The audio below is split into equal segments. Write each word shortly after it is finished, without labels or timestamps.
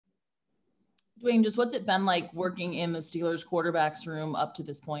Dwayne, just what's it been like working in the Steelers quarterbacks room up to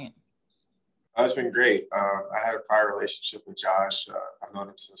this point? It's been great. I had a prior relationship with Josh. I've known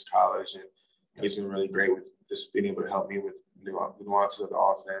him since college, and he's been really great with just being able to help me with the nuances of the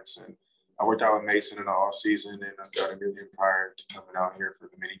offense. And I worked out with Mason in the offseason, and I got to know him prior to coming out here for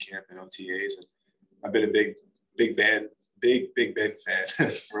the minicamp and OTAs. And I've been a Big Ben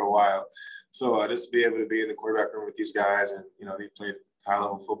fan for a while. So just to be able to be in the quarterback room with these guys, and they played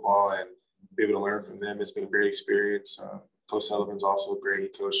high-level football, and be able to learn from them, it's been a great experience. Coach Sullivan's also great. He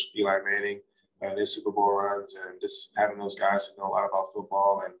coached Eli Manning and his Super Bowl runs, and just having those guys who know a lot about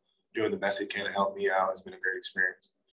football and doing the best they can to help me out has been a great experience.